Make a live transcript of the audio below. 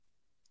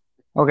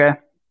Okay.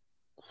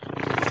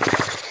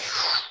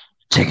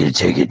 Take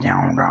it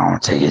down, down,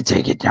 take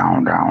it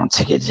down, down,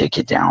 take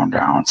it down,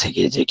 down, take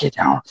it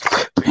down.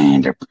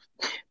 Pam, pam,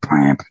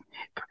 pam,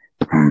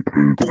 pam, pam,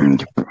 pam,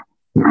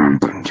 pam, pam,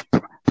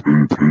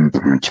 pam,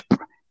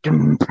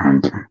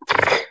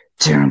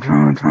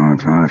 pam, pam,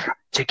 pam.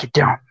 Take it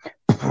down.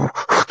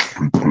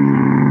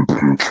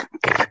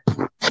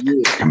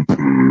 Yeah.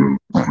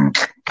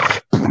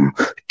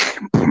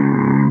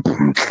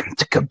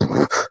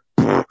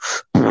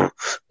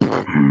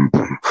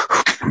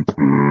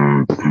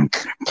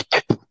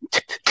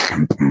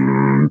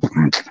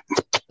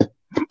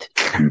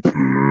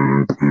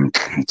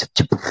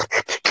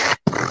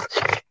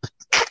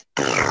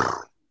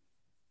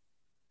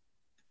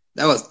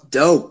 That was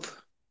dope.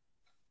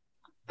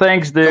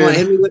 Thanks, Come on,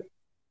 dude.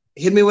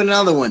 hit me with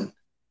another one.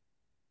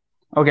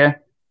 Okay.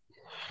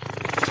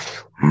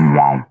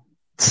 Mom,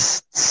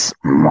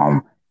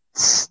 mom,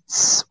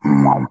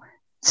 mom.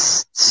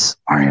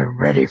 Are you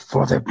ready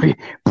for the beat?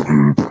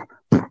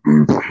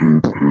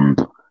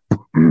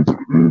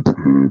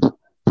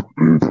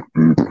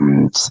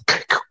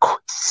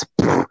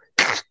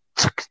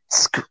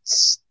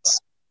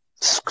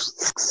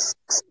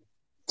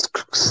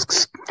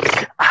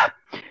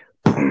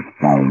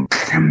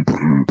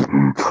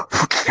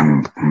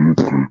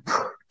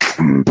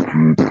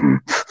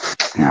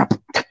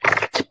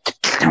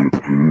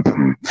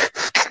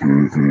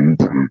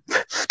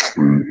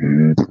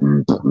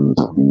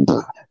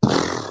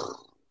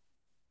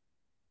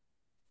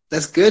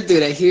 That's good,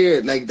 dude. I hear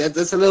it. Like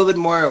that's a little bit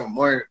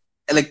more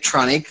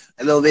electronic,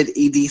 a little bit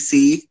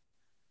EDC.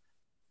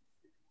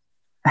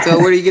 So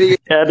where are you getting your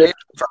Yeah, dude. inspiration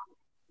from?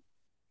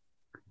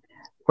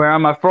 Where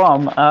am I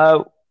from?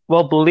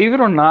 Well, believe it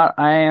or not,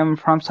 I am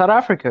from South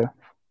Africa.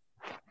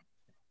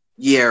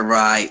 Yeah,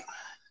 right.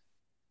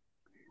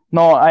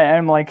 No, I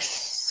am like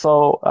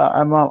so.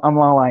 I'm not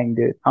lying,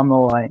 dude. I'm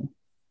not lying.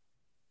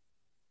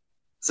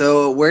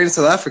 So where in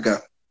South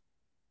Africa?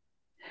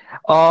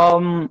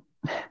 Um,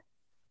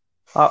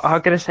 how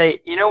can I say?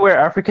 You know where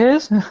Africa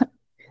is?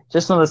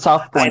 Just on the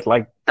south I point,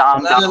 like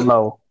down, no, no, down no.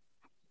 low.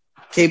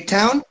 Cape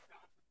Town,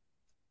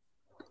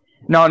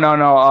 No, no,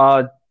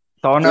 no.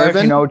 Don't know if you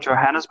Durban. know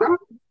Johannesburg.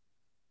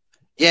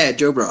 Yeah,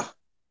 Joe, bro.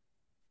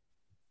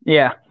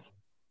 Yeah.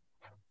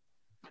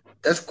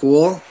 That's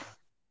cool.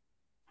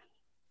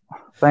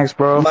 Thanks,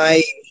 bro.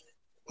 My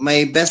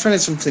my best friend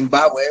is from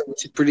Zimbabwe,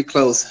 which is pretty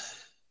close.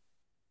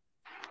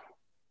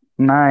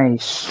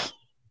 Nice.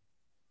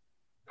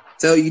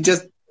 So you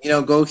just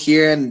go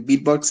here and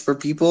beatbox for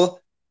people.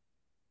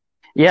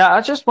 Yeah,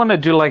 I just want to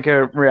do like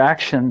a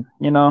reaction.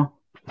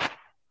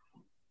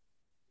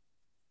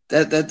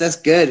 That's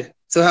good.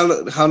 So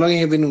how long have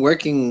you been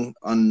working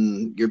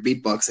on your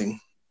beatboxing?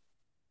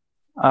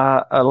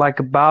 Like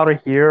about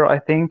a year, I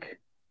think.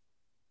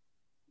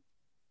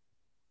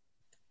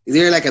 Is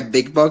there like a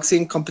big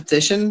boxing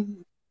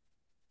competition?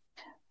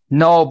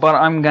 No, but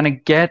I'm gonna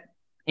get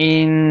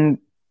in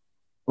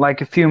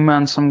like a few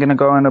months. I'm gonna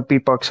go in a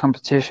beatbox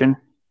competition.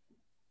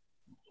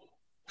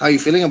 How are you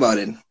feeling about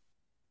it?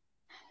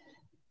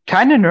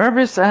 Kind of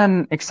nervous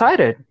and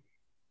excited.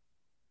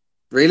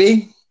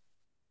 Really?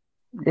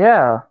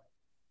 Yeah,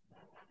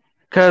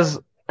 because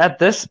at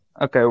this,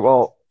 okay,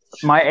 well,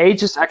 my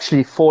age is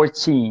actually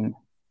 14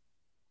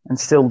 and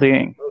still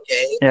doing.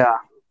 Okay. Yeah,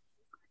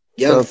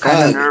 Young so kind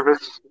of thug.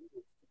 nervous.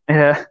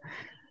 Yeah.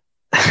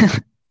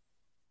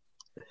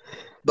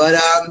 But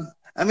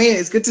I mean,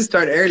 it's good to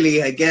start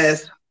early, I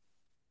guess.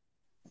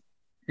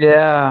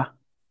 Yeah.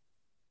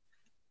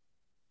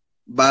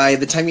 By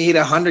the time you hit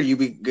 100,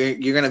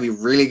 you're gonna be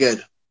really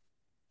good.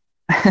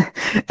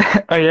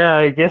 Oh yeah,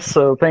 I guess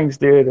so. Thanks,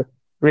 dude.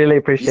 Really You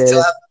appreciate still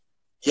it. have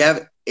you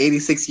have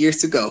 86 years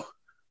to go.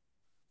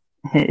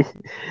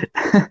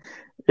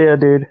 Yeah,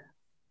 dude.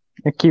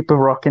 I keep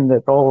rocking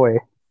that all way.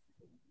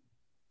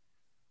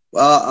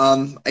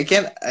 Well, I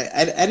can't.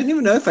 I didn't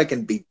even know if I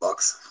can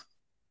beatbox.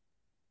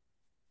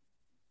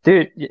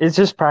 Dude, it's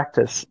just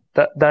practice.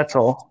 That's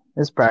all.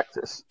 It's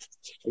practice.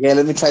 Okay,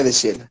 let me try this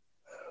shit.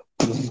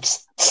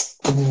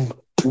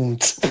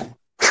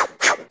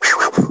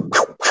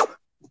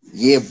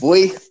 Yeah,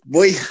 boy.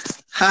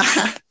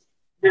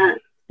 Yeah.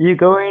 You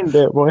go in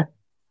there, boy.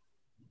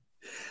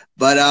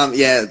 But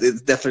yeah,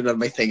 it's definitely not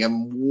my thing.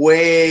 I'm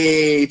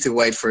way too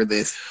white for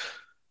this.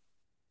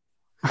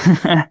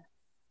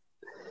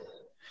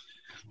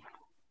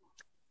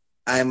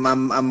 I'm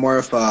more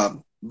of a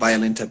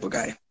violin type of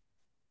guy.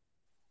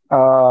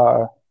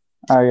 uh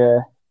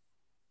okay.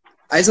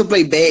 I also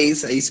play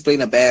bass. I used to play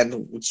in a band,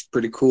 which is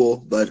pretty cool.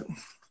 But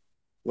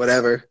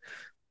whatever.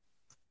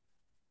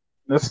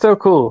 That's still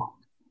cool.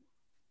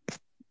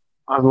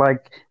 I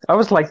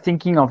was like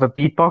thinking of a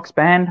beatbox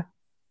band,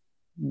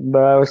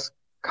 but I was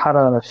kind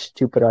of a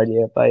stupid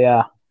idea. But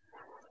yeah.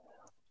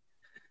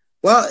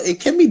 Well, it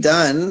can be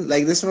done.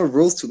 Like there's no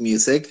rules to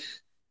music.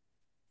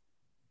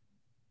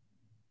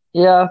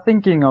 Yeah,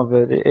 thinking of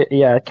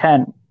yeah, it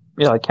can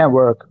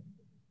work.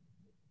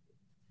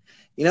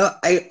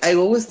 I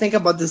always think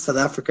about this South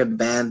African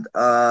band.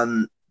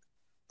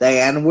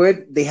 Diane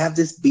Ward, they have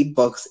this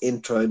beatbox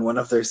intro in one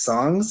of their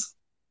songs.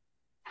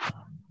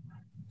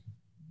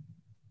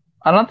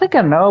 I don't think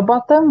I know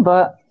about them,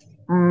 but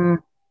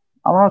I'm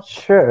not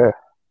sure.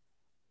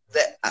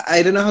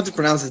 I don't know how to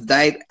pronounce it.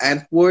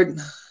 Diane Ward.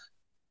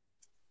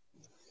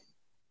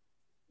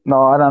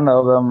 No, I don't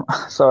know them.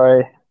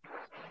 Sorry.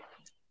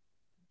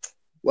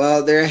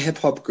 Well, they're a hip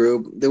hop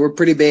group. They were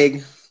pretty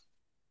big.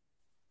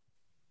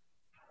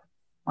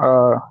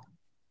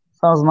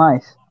 Sounds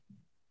nice.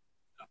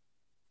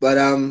 But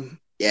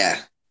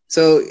yeah.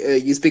 So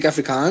you speak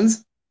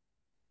Afrikaans?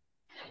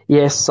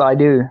 Yes, I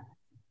do.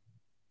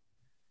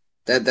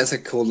 That's a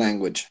cool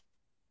language.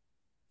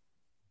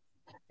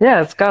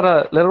 Yeah, it's got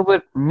a little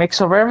bit mix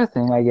of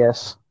everything, I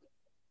guess.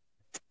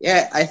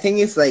 Yeah, I think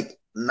it's like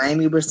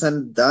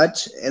 90%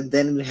 Dutch, and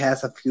then it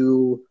has a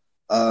few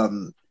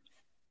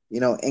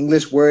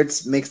English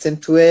words mixed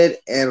into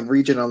it and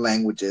regional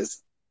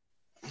languages.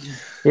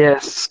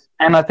 Yes,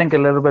 and I think a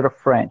little bit of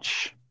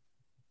French.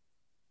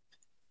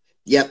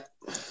 Yep.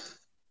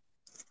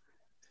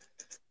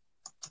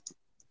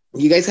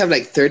 You guys have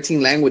like 13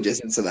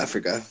 languages in South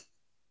Africa.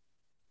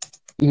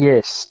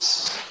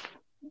 Yes,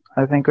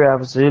 I think we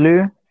have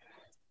Zulu.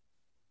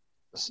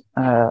 Shit.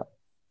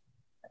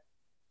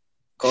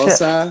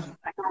 Xhosa,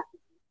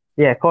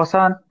 Yeah,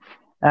 Khoisan.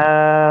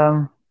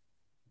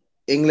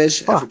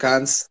 English, Fuck.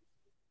 Afrikaans,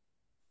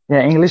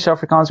 Yeah, English,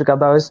 Afrikaans, we got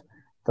those.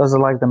 Those are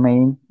like the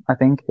main, I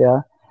think,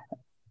 yeah.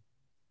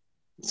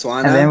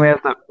 And then we Tswana.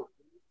 have the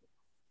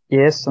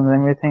yes, and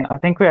then I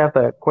think we have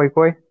the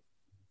Khoikhoi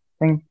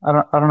thing. I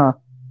don't know.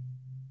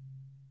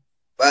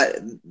 But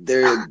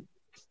there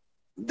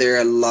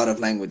are a lot of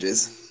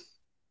languages.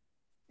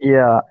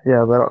 Yeah,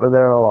 there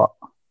are a lot.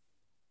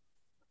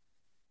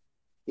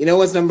 You know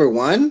what's number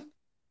one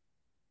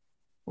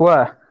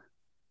What?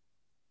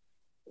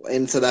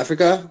 in South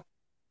Africa?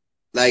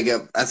 Like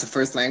as a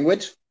first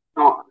language?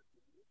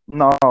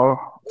 No,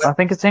 I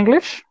think it's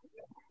English.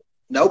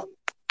 Nope.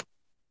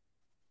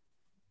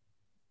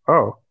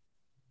 Oh,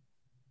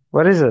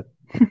 what is it?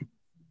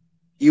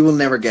 You will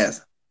never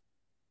guess.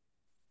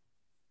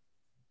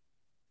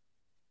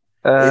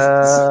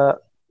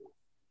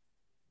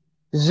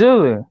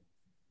 Zulu.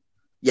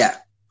 Yeah.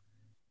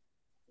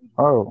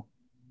 Oh,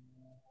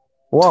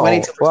 whoa,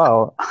 22%.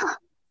 wow.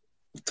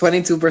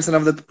 22%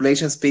 of the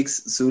population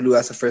speaks Zulu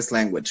as a first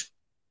language.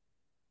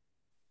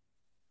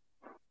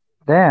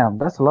 Damn,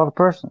 that's a lot of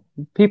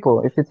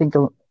people. If you think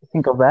of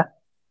that.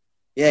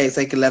 Yeah, it's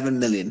like 11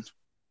 million.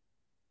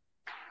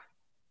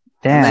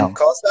 Damn. And then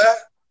Xhosa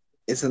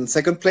is in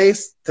second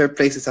place. Third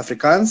place is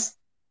Afrikaans.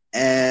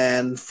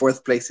 And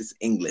fourth place is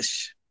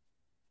English.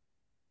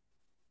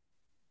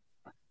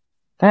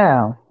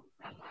 Damn.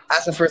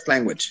 As a first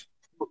language.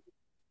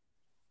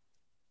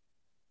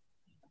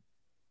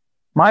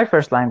 My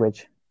first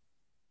language.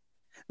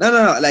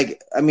 No.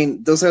 Like, I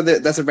mean, that's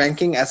a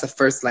ranking as a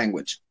first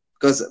language.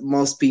 Because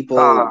most people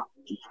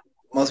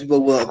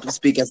will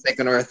speak a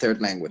second or a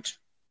third language.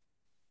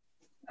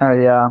 Oh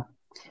yeah,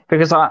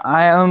 because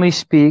I only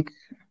speak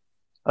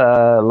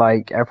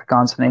like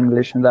Afrikaans and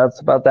English, and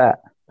that's about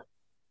that.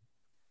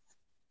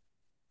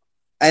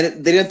 They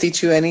didn't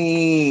teach you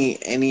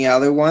any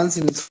other ones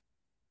in.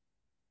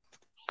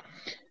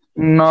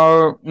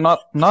 No,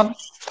 not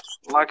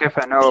like if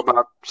I know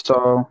about.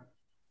 So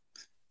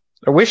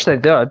I wish they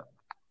did.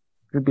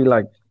 It'd be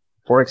like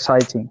more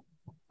exciting.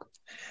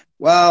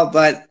 Well,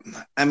 but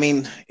I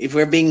mean, if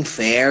we're being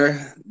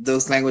fair,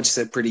 those languages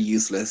are pretty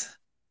useless.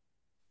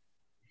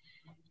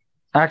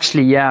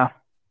 Actually, yeah.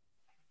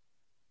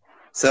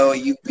 So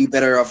you'd be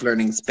better off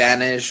learning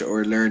Spanish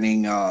or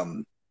learning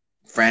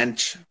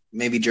French,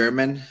 maybe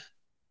German.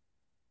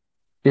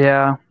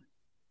 Yeah.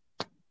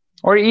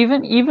 Or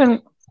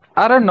even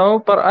I don't know,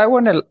 but I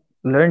want to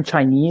learn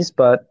Chinese,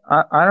 but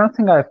I don't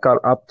think I've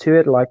got up to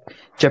it. Like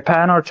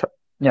Japan or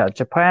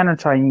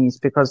Chinese,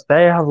 because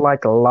they have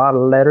like a lot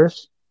of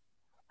letters.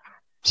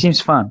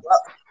 Seems fun.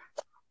 Well,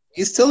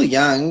 you're still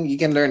young. You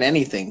can learn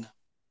anything.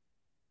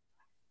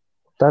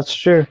 That's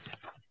true.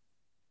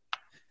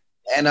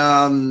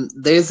 And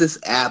there's this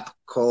app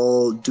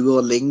called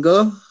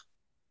Duolingo.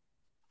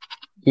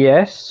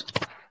 Yes.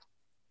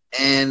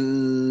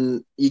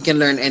 And you can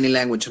learn any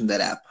language from that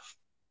app.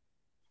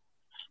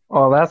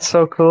 Oh, that's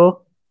so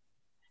cool.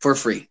 For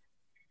free.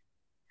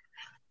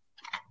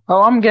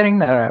 Oh, I'm getting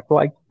that app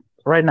like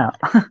right now.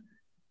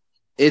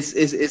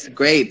 It's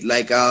great.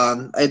 Like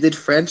I did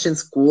French in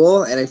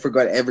school and I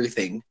forgot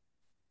everything.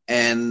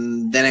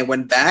 And then I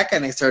went back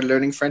and I started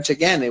learning French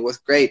again. It was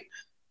great.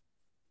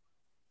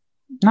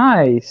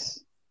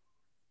 Nice.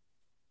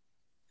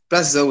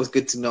 Plus, it's always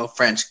good to know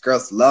French.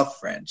 Girls love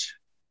French.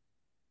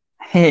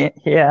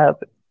 Yeah,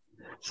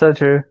 so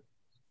true.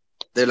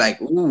 They're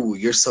like, "Ooh,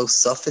 you're so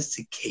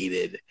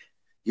sophisticated.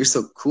 You're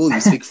so cool.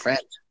 You speak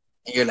French."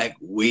 And you're like,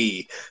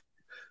 "We."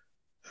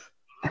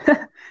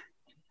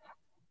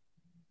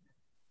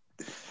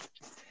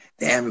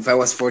 Damn, if I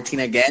was 14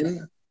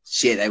 again,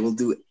 shit, I will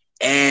do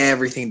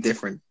everything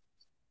different.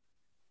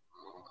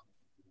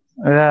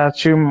 Yeah,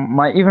 true.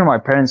 Even my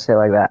parents say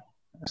like that.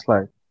 It's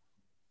like,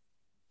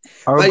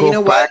 I'll But you go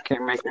know what? back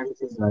and make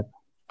everything right.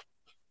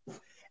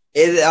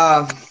 It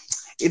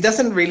it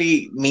doesn't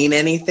really mean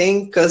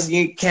anything because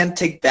you can't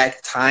take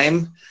back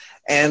time,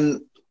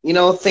 and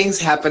things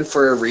happen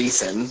for a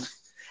reason,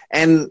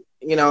 and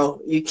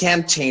you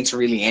can't change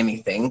really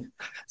anything.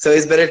 So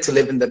it's better to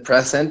live in the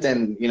present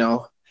and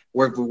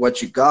work with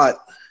what you got.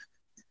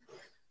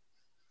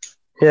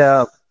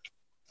 Yeah,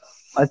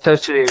 I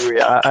totally agree.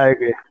 I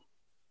agree.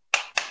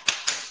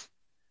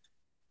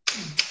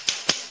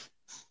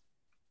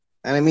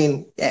 And I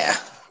mean, yeah,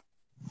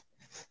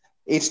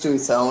 each to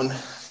his own.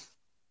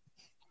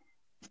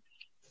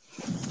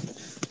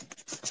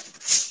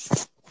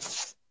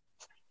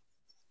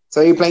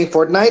 So are you playing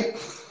Fortnite?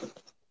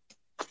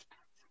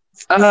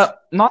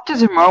 Not at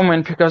the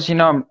moment because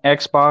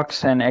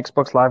Xbox and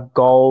Xbox Live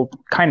Gold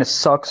kind of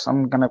sucks.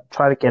 I'm gonna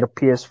try to get a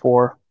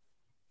PS4.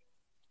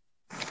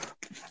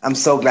 I'm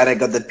so glad I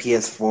got the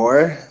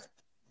PS4.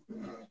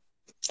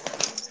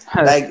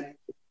 Like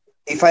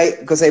if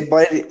because I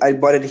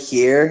bought it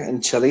here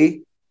in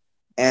Chile,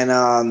 and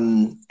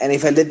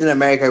if I lived in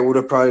America, I would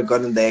have probably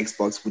gotten the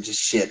Xbox, which is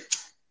shit.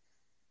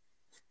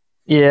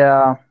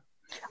 Yeah,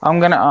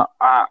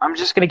 I'm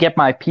just gonna get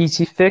my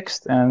PC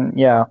fixed, and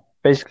yeah,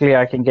 basically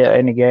I can get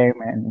any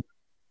game, and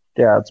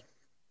yeah, it's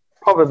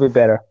probably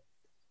better.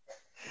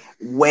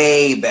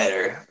 Way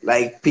better.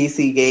 Like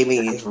PC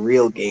gaming is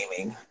real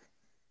gaming,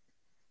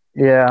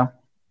 Yeah.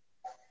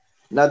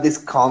 not this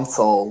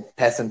console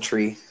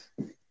peasantry.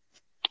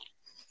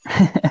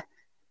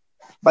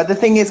 But the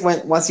thing is,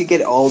 once you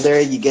get older,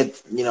 you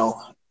get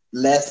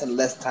less and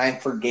less time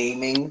for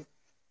gaming.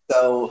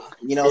 So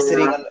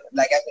sitting Yeah. on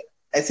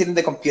I sit on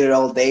the computer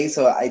all day,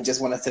 so I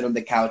just want to sit on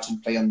the couch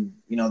and play on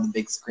the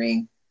big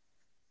screen.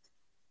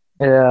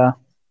 Yeah.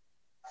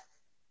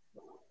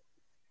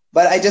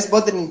 But I just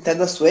bought the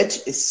Nintendo Switch.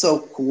 It's so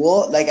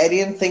cool. Like I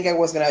didn't think I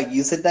was gonna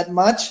use it that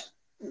much,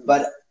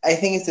 but I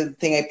think it's the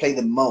thing I play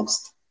the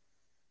most.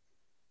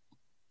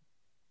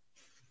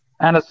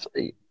 And it's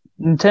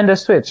Nintendo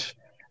Switch.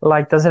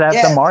 Like, does it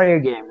have the Yeah, Mario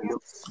game?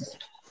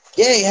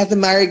 yeah, you have the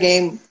Mario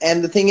game,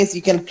 and the thing is,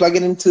 you can plug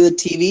it into the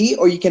TV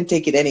or you can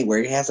take it anywhere.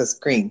 It has a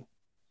screen,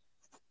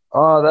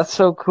 Oh, that's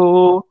so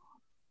cool.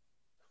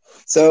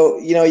 so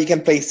you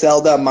can play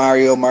Zelda,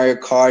 Mario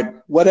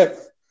Kart, whatever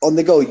on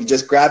the go. You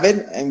just grab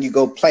it and you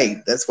go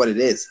play. That's what it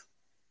is.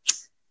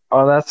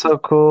 Oh, that's so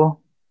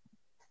cool.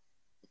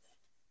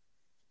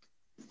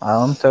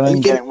 I'm And totally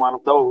you can getting one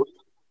of those.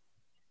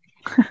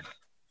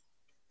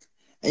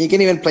 and you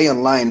can even play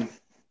online.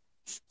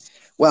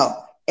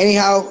 Well,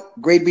 anyhow,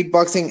 great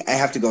beatboxing. I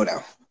have to go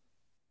now.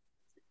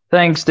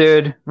 Thanks,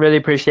 dude. Really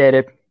appreciate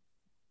it.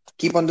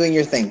 Keep on doing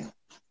your thing.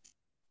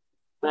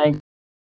 Thanks.